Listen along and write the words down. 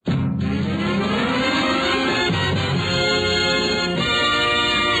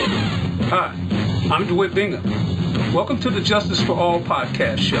I'm DeWitt Bingham. Welcome to the Justice for All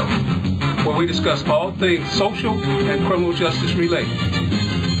podcast show, where we discuss all things social and criminal justice related,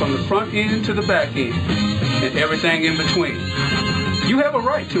 from the front end to the back end, and everything in between. You have a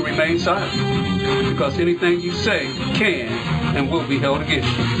right to remain silent, because anything you say can and will be held against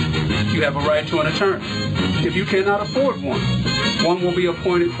you. You have a right to an attorney. If you cannot afford one will be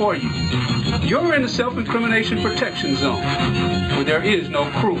appointed for you. You're in the self-incrimination protection zone, where there is no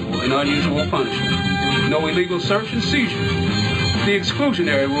cruel and unusual punishment, no illegal search and seizure. The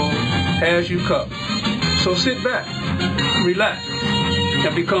exclusionary rule has you covered. So sit back, relax,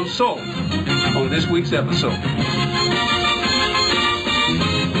 and become sold on this week's episode.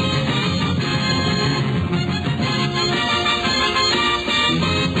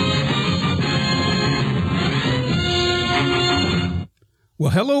 Well,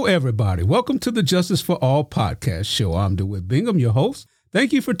 hello, everybody. Welcome to the Justice for All podcast show. I'm DeWitt Bingham, your host.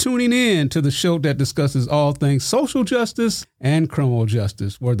 Thank you for tuning in to the show that discusses all things social justice and criminal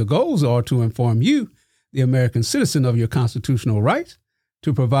justice, where the goals are to inform you, the American citizen, of your constitutional rights,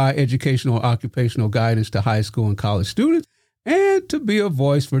 to provide educational and occupational guidance to high school and college students, and to be a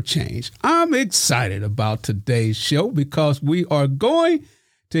voice for change. I'm excited about today's show because we are going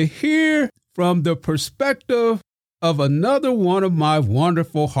to hear from the perspective of another one of my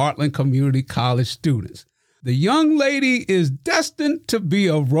wonderful Heartland Community College students. The young lady is destined to be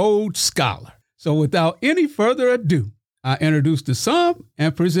a Rhodes Scholar. So without any further ado, I introduce to some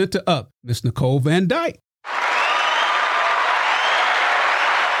and present to others, Miss Nicole Van Dyke.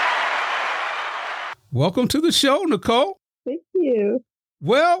 Welcome to the show, Nicole. Thank you.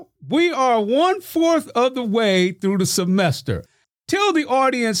 Well, we are 1/4 of the way through the semester. Tell the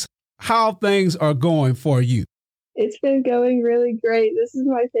audience how things are going for you. It's been going really great. This is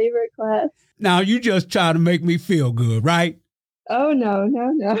my favorite class. Now, you just try to make me feel good, right? Oh, no.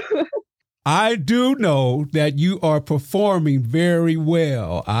 I do know that you are performing very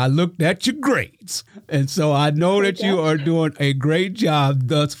well. I looked at your grades, and so I know that you are doing a great job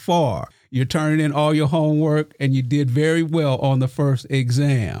thus far. You're turning in all your homework, and you did very well on the first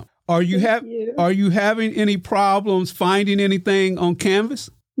exam. Are you having any problems finding anything on Canvas?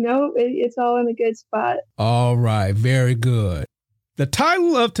 No, it's all in a good spot. All right, very good. The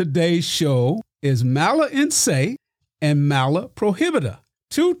title of today's show is Mala in Se and Mala Prohibita,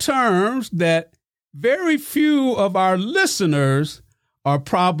 two terms that very few of our listeners are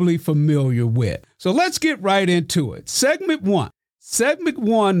probably familiar with. So let's get right into it. Segment one. Segment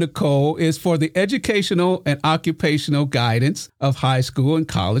one, Nicole, is for the educational and occupational guidance of high school and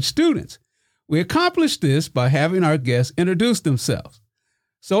college students. We accomplish this by having our guests introduce themselves.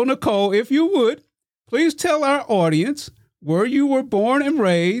 So, Nicole, if you would, please tell our audience where you were born and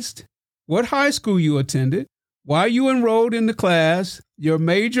raised, what high school you attended, why you enrolled in the class, your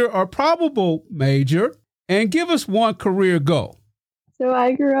major or probable major, and give us one career goal. So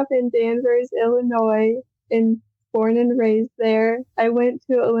I grew up in Danvers, Illinois, and born and raised there. I went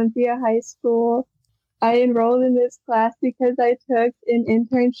to Olympia High School. I enrolled in this class because I took an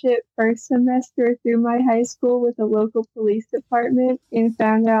internship first semester through my high school with a local police department and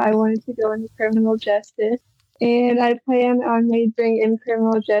found out I wanted to go into criminal justice. And I plan on majoring in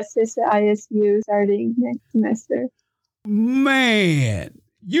criminal justice at ISU starting next semester. Man,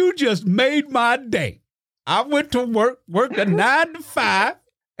 you just made my day. I went to work a 9 to 5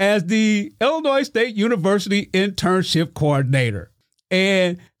 as the Illinois State University internship coordinator.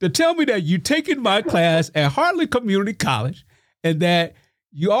 And to tell me that you're taking my class at Heartland Community College and that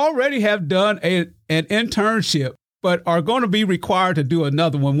you already have done an internship, but are going to be required to do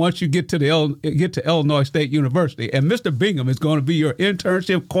another one once you get to Illinois State University. And Mr. Bingham is going to be your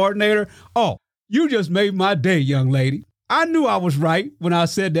internship coordinator. Oh, you just made my day, young lady. I knew I was right when I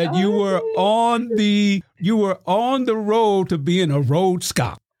said that you were on the road to being a Rhodes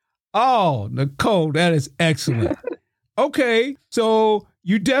Scholar. Oh, Nicole, that is excellent. Okay, so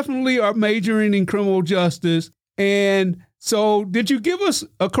you definitely are majoring in criminal justice. And so did you give us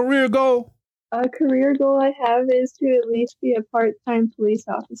a career goal? A career goal I have is to at least be a part-time police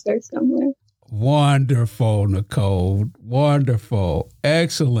officer somewhere. Wonderful, Nicole. Wonderful.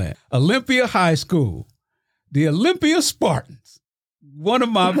 Excellent. Olympia High School, the Olympia Spartans, one of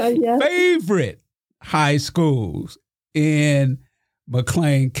my favorite high schools in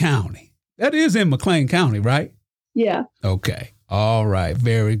McLean County. That is in McLean County, right? Yeah. Okay. All right.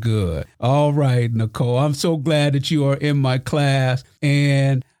 Very good. All right, Nicole. I'm so glad that you are in my class,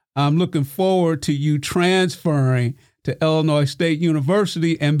 and I'm looking forward to you transferring to Illinois State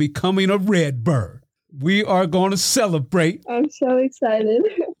University and becoming a Redbird. We are going to celebrate. I'm so excited.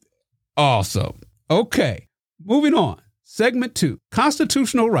 Awesome. Okay. Moving on. Segment 2,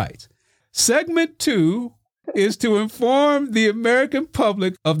 constitutional rights. Segment 2 is to inform the American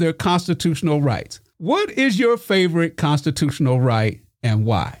public of their constitutional rights. What is your favorite constitutional right and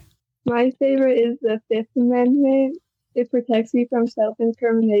why? My favorite is the Fifth Amendment. It protects you from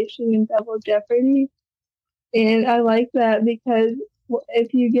self-incrimination and double jeopardy. And I like that because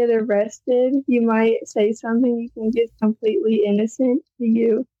if you get arrested, you might say something you think is completely innocent to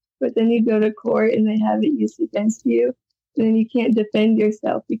you, but then you go to court and they have it used against you. And then you can't defend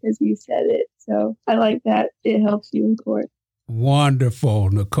yourself because you said it. So I like that. It helps you in court. Wonderful,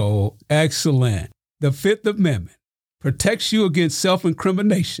 Nicole. Excellent. The Fifth Amendment protects you against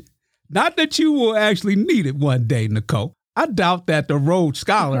self-incrimination. Not that you will actually need it one day, Nicole. I doubt that the Rhodes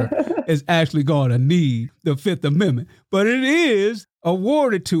Scholar is actually going to need the Fifth Amendment, but it is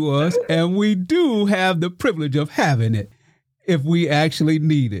awarded to us, and we do have the privilege of having it if we actually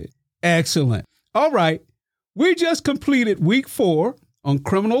need it. Excellent. All right. We just completed week 4 on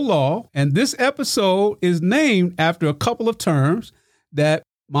criminal law, and this episode is named after a couple of terms that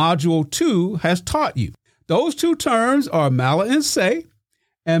Module 2 has taught you. Those 2 terms are mala in se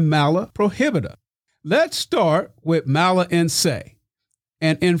and mala prohibita. Let's start with mala in se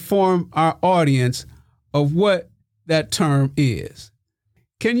and inform our audience of what that term is.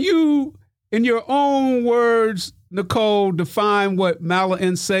 Can you, in your own words, Nicole, define what mala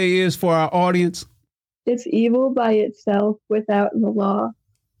in se is for our audience? It's evil by itself without the law.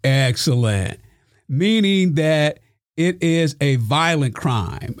 Excellent. Meaning that it is a violent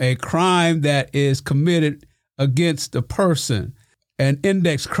crime, a crime that is committed against a person, an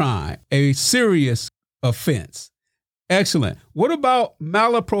index crime, a serious offense. Excellent. What about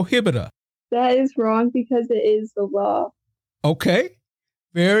mala prohibita? That is wrong because it is the law. Okay,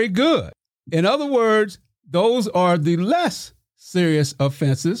 very good. In other words, those are the less serious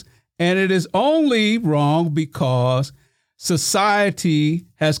offenses, and it is only wrong because society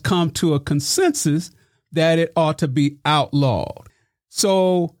has come to a consensus that it ought to be outlawed.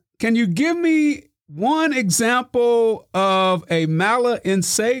 So can you give me one example of a mala in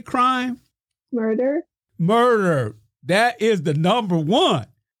se crime? Murder. Murder. That is the number 1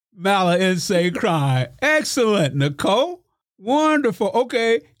 mala in se crime. Excellent, Nicole. Wonderful.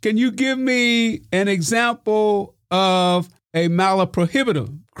 Okay. Can you give me an example of a mala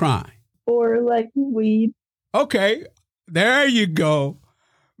prohibita crime? Or like weed. Okay. There you go.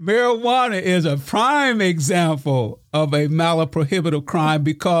 Marijuana is a prime example of a mala prohibita crime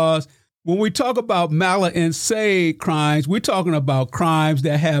because when we talk about mala in se crimes, we're talking about crimes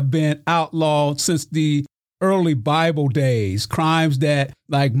that have been outlawed since the early Bible days, crimes that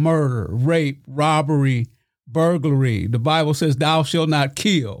like murder, rape, robbery, burglary. The Bible says, thou shalt not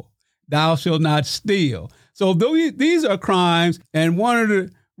kill, thou shalt not steal. So these are crimes, and one of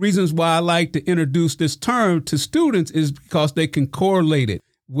the reasons why I like to introduce this term to students is because they can correlate it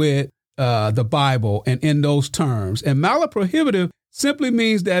with the Bible and in those terms. And mala prohibitive simply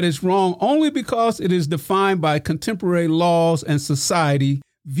means that it's wrong only because it is defined by contemporary laws and society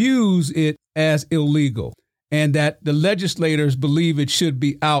views it as illegal, and that the legislators believe it should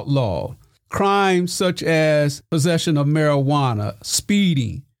be outlawed. Crimes such as possession of marijuana,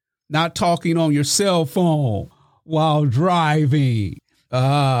 speeding, not talking on your cell phone while driving.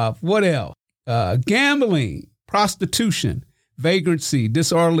 What else? Gambling, prostitution, vagrancy,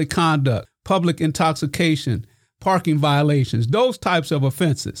 disorderly conduct, public intoxication, parking violations, those types of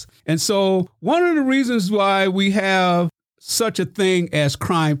offenses. And so one of the reasons why we have such a thing as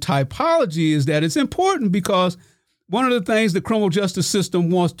crime typology is that it's important because one of the things the criminal justice system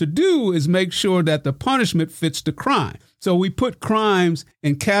wants to do is make sure that the punishment fits the crime. So we put crimes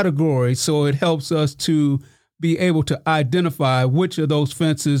in categories so it helps us to be able to identify which of those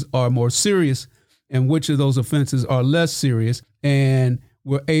offenses are more serious and which of those offenses are less serious. And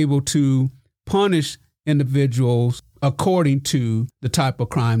we're able to punish individuals according to the type of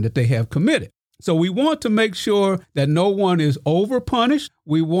crime that they have committed. So we want to make sure that no one is overpunished.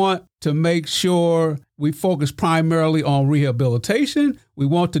 We want to make sure we focus primarily on rehabilitation. We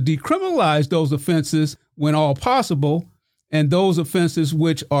want to decriminalize those offenses when all possible, and those offenses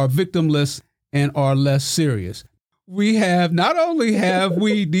which are victimless and are less serious. We have not only have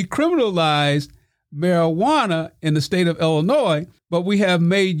we decriminalized marijuana in the state of Illinois, but we have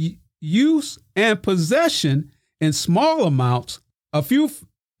made use and possession in small amounts. A few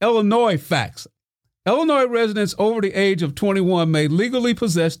Illinois facts. Illinois residents over the age of 21 may legally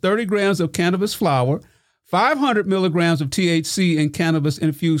possess 30 grams of cannabis flower, 500 milligrams of THC in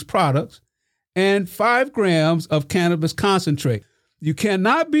cannabis-infused products, and 5 grams of cannabis concentrate. You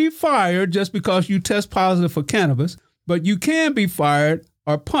cannot be fired just because you test positive for cannabis, but you can be fired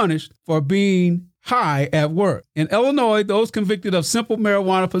or punished for being high at work. In Illinois, those convicted of simple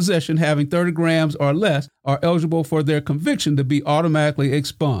marijuana possession having 30 grams or less are eligible for their conviction to be automatically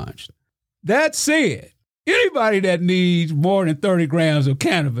expunged. That said, anybody that needs more than 30 grams of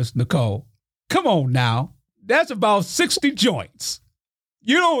cannabis, Nicole, come on now. That's about 60 joints.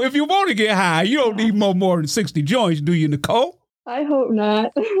 You know, if you want to get high, you don't need more than 60 joints, do you, Nicole? I hope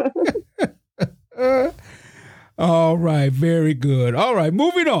not. All right, very good. All right,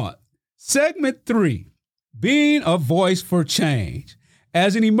 moving on. Segment 3, being a voice for change.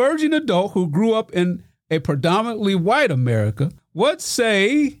 As an emerging adult who grew up in a predominantly white America, what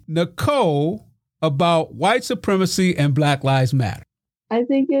say Nicole about white supremacy and Black Lives Matter? I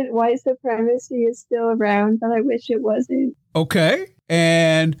think white supremacy is still around, but I wish it wasn't. Okay,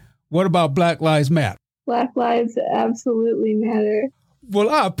 and what about Black Lives Matter? Black lives absolutely matter. Well,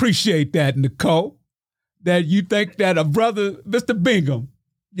 I appreciate that, Nicole, that you think that a brother, Mr. Bingham,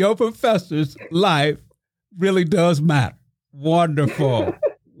 your professor's life really does matter. Wonderful.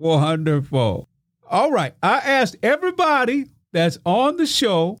 Wonderful. All right. I asked everybody that's on the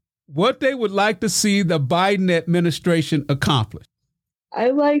show what they would like to see the Biden administration accomplish.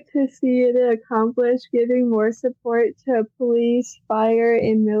 I'd like to see it accomplish giving more support to police, fire,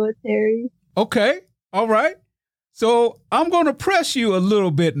 and military. Okay. All right. So I'm going to press you a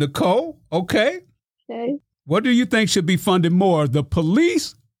little bit, Nicole. Okay. Okay. What do you think should be funded more, the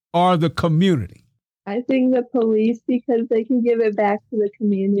police or the community? I think the police, because they can give it back to the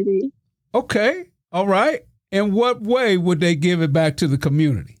community. Okay. All right. In what way would they give it back to the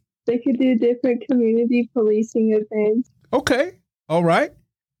community? They could do different community policing events. Okay. All right.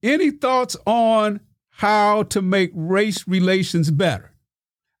 Any thoughts on how to make race relations better?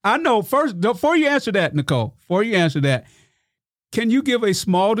 I know first, before you answer that, Nicole, can you give a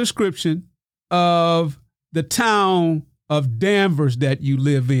small description of the town of Danvers that you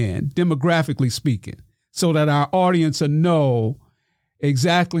live in, demographically speaking, so that our audience will know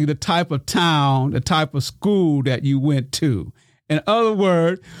exactly the type of town, the type of school that you went to? In other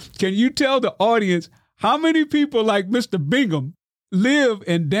words, can you tell the audience how many people like Mr. Bingham live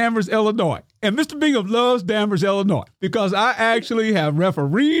in Danvers, Illinois? And Mr. Bingham loves Danvers, Illinois, because I actually have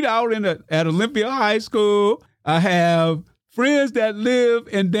refereed out at Olympia High School. I have friends that live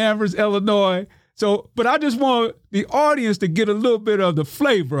in Danvers, Illinois. So, but I just want the audience to get a little bit of the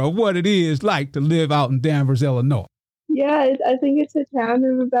flavor of what it is like to live out in Danvers, Illinois. Yeah, I think it's a town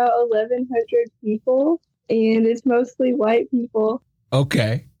of about 1,100 people, and it's mostly white people.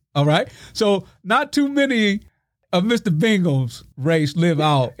 Okay. All right. So not too many of Mr. Bingham's race live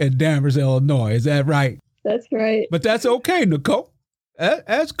out in Danvers, Illinois. Is that right? That's right. But that's okay, Nicole.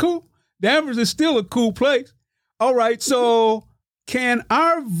 That's cool. Danvers is still a cool place. All right. So can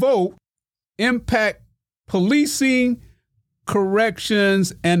our vote impact policing,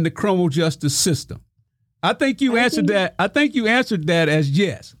 corrections, and the criminal justice system? I think you answered that. I think you answered that as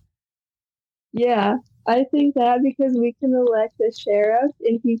yes. Yeah, I think that because we can elect a sheriff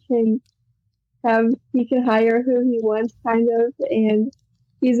and he can hire who he wants, kind of, and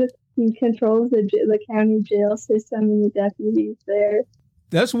he controls the county jail system and the deputies there.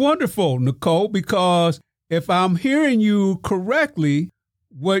 That's wonderful, Nicole, because if I'm hearing you correctly,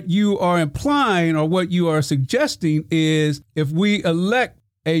 what you are implying or what you are suggesting is if we elect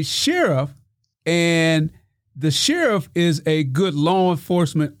a sheriff and the sheriff is a good law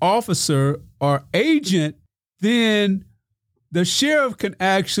enforcement officer or agent, then the sheriff can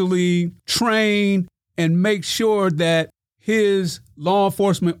actually train and make sure that his law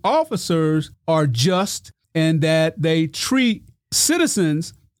enforcement officers are just and that they treat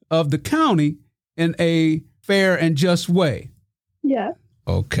citizens of the county in a fair and just way. Yeah.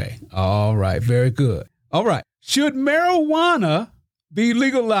 Okay. All right. Very good. All right. Should marijuana be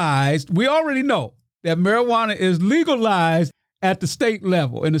legalized? We already know that marijuana is legalized at the state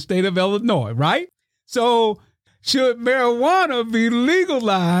level in the state of Illinois, right? So should marijuana be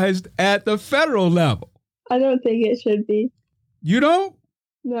legalized at the federal level? I don't think it should be. You don't?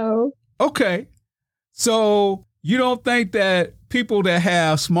 No. Okay. So you don't think that people that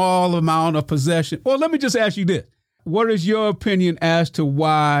have small amount of possession, well, let me just ask you this. What is your opinion as to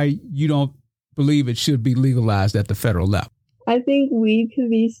why you don't believe it should be legalized at the federal level? I think weed could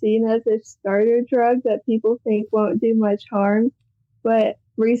be seen as a starter drug that people think won't do much harm, but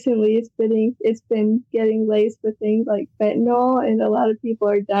recently it's been getting laced with things like fentanyl, and a lot of people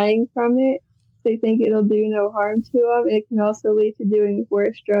are dying from it. They think it'll do no harm to them. It can also lead to doing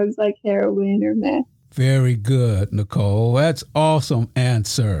worse drugs like heroin or meth. Very good, Nicole. That's awesome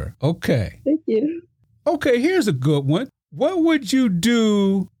answer. Okay. Thank you. Okay, here's a good one. What would you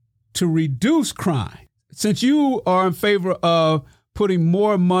do to reduce crime? Since you are in favor of putting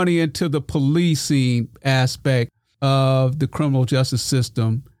more money into the policing aspect of the criminal justice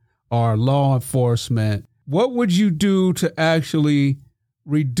system or law enforcement, what would you do to actually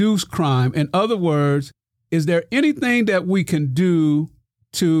reduce crime? In other words, is there anything that we can do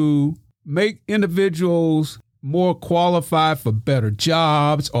to make individuals more qualified for better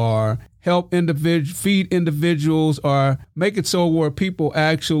jobs or help feed individuals or make it so where people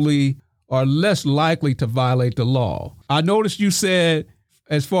actually are less likely to violate the law? I noticed you said,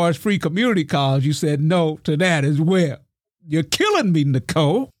 as far as free community college, you said no to that as well. You're killing me,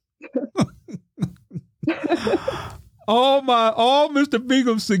 Nicole. all Mr.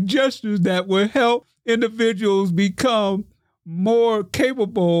 Bingham's suggestions that will help individuals become more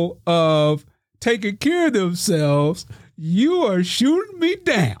capable of taking care of themselves, you are shooting me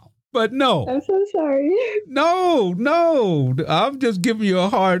down. But no. I'm so sorry. No. I'm just giving you a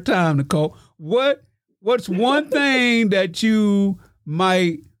hard time, Nicole. What's one thing that you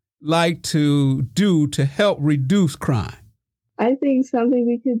might like to do to help reduce crime? I think something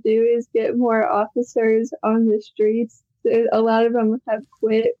we could do is get more officers on the streets. A lot of them have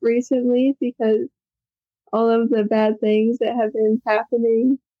quit recently because all of the bad things that have been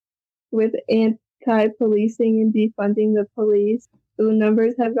happening with anti-policing and defunding the police. The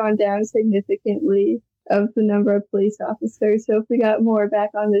numbers have gone down significantly of the number of police officers. So if we got more back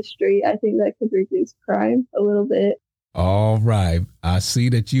on the street, I think that could reduce crime a little bit. All right. I see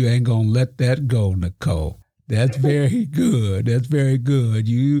that you ain't going to let that go, Nicole. That's very good. That's very good.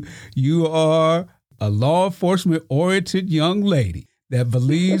 You are a law enforcement oriented young lady that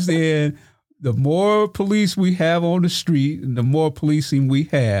believes in the more police we have on the street and the more policing we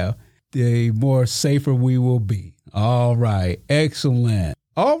have, the more safer we will be. All right. Excellent.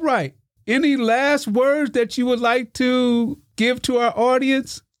 All right. Any last words that you would like to give to our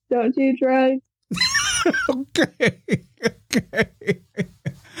audience? Don't do drugs. Okay.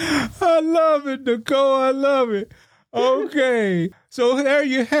 I love it, Nicole. I love it. Okay. So there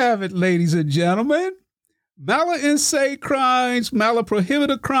you have it, ladies and gentlemen. Mala Insay crimes, Mala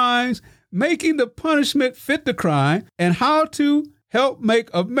Prohibita crimes, making the punishment fit the crime, and how to help make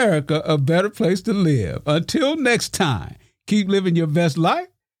America a better place to live. Until next time, keep living your best life.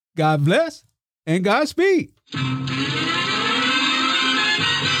 God bless and Godspeed.